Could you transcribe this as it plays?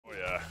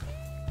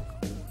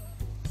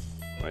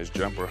Nice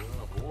jumper.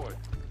 Oh boy.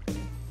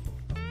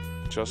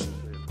 Just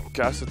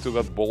cast it to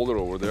that boulder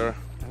over there.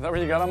 Is that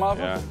where you got him off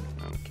Yeah,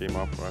 of? and it came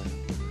up right.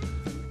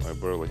 I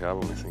barely have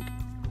him, I think.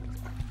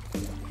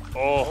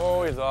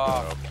 Oh, he's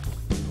off.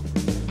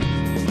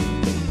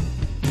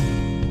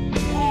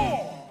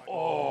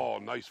 Oh,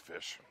 nice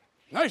fish.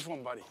 Nice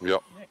one, buddy.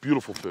 Yep,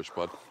 beautiful fish,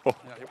 bud.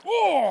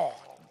 Oh,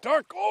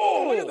 dark.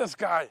 Oh, look at this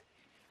guy.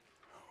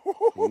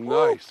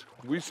 Nice.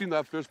 We've seen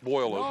that fish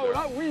boil out No, there.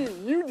 not we.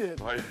 You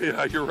did.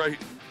 Yeah, you're right.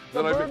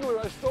 The Then burglar,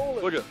 I stole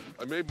it. look at,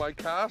 I made my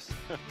cast,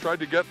 tried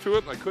to get to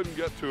it, and I couldn't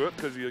get to it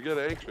because you get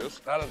anxious.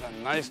 That is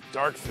a nice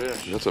dark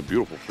fish. That's a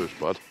beautiful fish,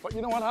 bud. But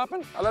you know what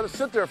happened? I let it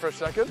sit there for a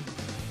second,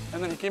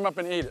 and then he came up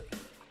and ate it.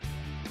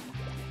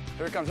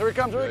 Here he comes, here he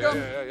comes, here he comes.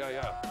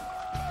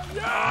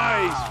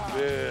 Nice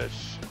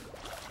fish.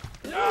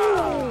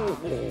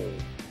 Oh.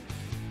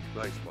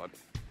 Nice, bud.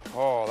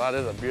 Oh, that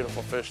is a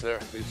beautiful fish there.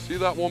 You see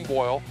that one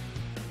boil?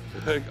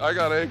 I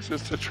got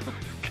anxious to try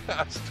to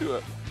cast to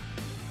it.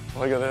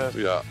 Look at this.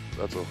 Yeah,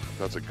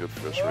 that's a good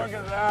fish. Look right at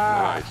there.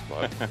 that.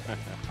 Nice, bud.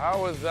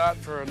 How is that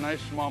for a nice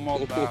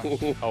smallmouth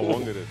bass? How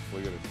long it is?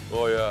 Look at it.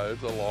 Oh yeah,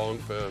 it's a long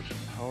fish.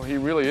 Oh, he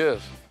really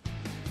is.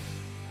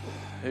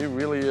 He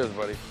really is,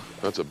 buddy.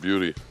 That's a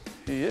beauty.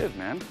 He is,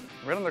 man.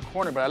 Right on the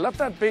corner, but I left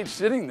that bait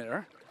sitting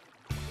there,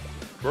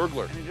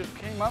 Burglar. and he just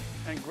came up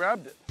and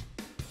grabbed it.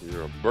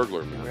 You're a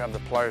burglar, We man. have the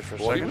pliers for a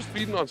Well, he second. was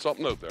feeding on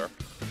something out there.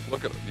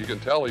 Look at it. You can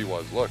tell he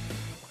was. Look.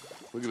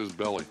 Look at his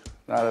belly.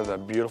 That is a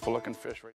beautiful looking fish right